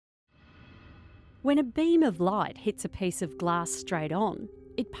When a beam of light hits a piece of glass straight on,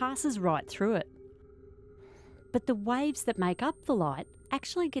 it passes right through it. But the waves that make up the light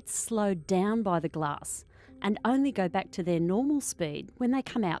actually get slowed down by the glass and only go back to their normal speed when they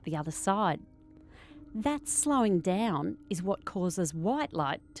come out the other side. That slowing down is what causes white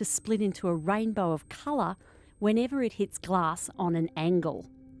light to split into a rainbow of colour whenever it hits glass on an angle.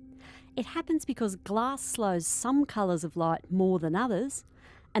 It happens because glass slows some colours of light more than others,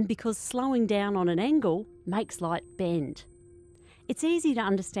 and because slowing down on an angle makes light bend. It's easy to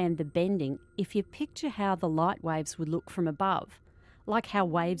understand the bending if you picture how the light waves would look from above, like how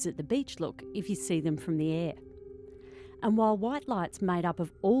waves at the beach look if you see them from the air. And while white light's made up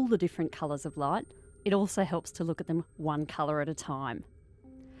of all the different colours of light, it also helps to look at them one colour at a time.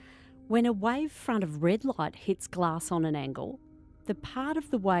 When a wave front of red light hits glass on an angle, the part of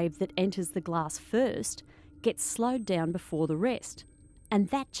the wave that enters the glass first gets slowed down before the rest, and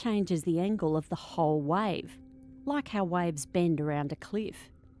that changes the angle of the whole wave, like how waves bend around a cliff.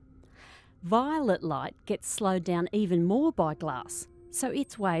 Violet light gets slowed down even more by glass, so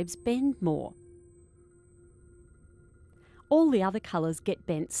its waves bend more. All the other colours get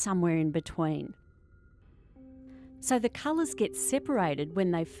bent somewhere in between. So the colours get separated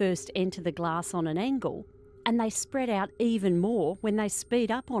when they first enter the glass on an angle, and they spread out even more when they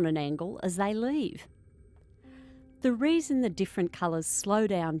speed up on an angle as they leave. The reason the different colours slow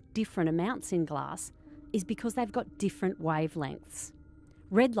down different amounts in glass is because they've got different wavelengths.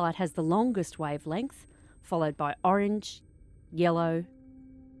 Red light has the longest wavelength, followed by orange, yellow,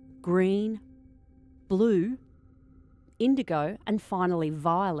 green, blue, indigo, and finally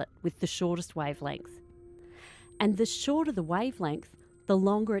violet with the shortest wavelength. And the shorter the wavelength, the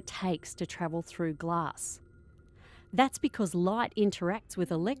longer it takes to travel through glass. That's because light interacts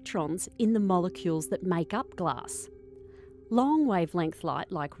with electrons in the molecules that make up glass. Long wavelength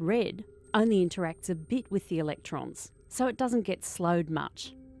light, like red, only interacts a bit with the electrons, so it doesn't get slowed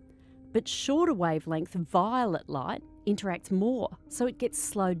much. But shorter wavelength violet light interacts more, so it gets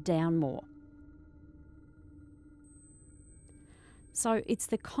slowed down more. So it's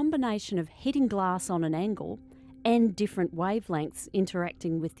the combination of hitting glass on an angle and different wavelengths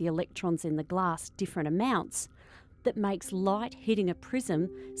interacting with the electrons in the glass different amounts that makes light hitting a prism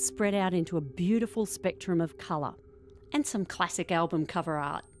spread out into a beautiful spectrum of colour and some classic album cover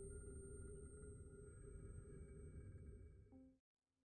art.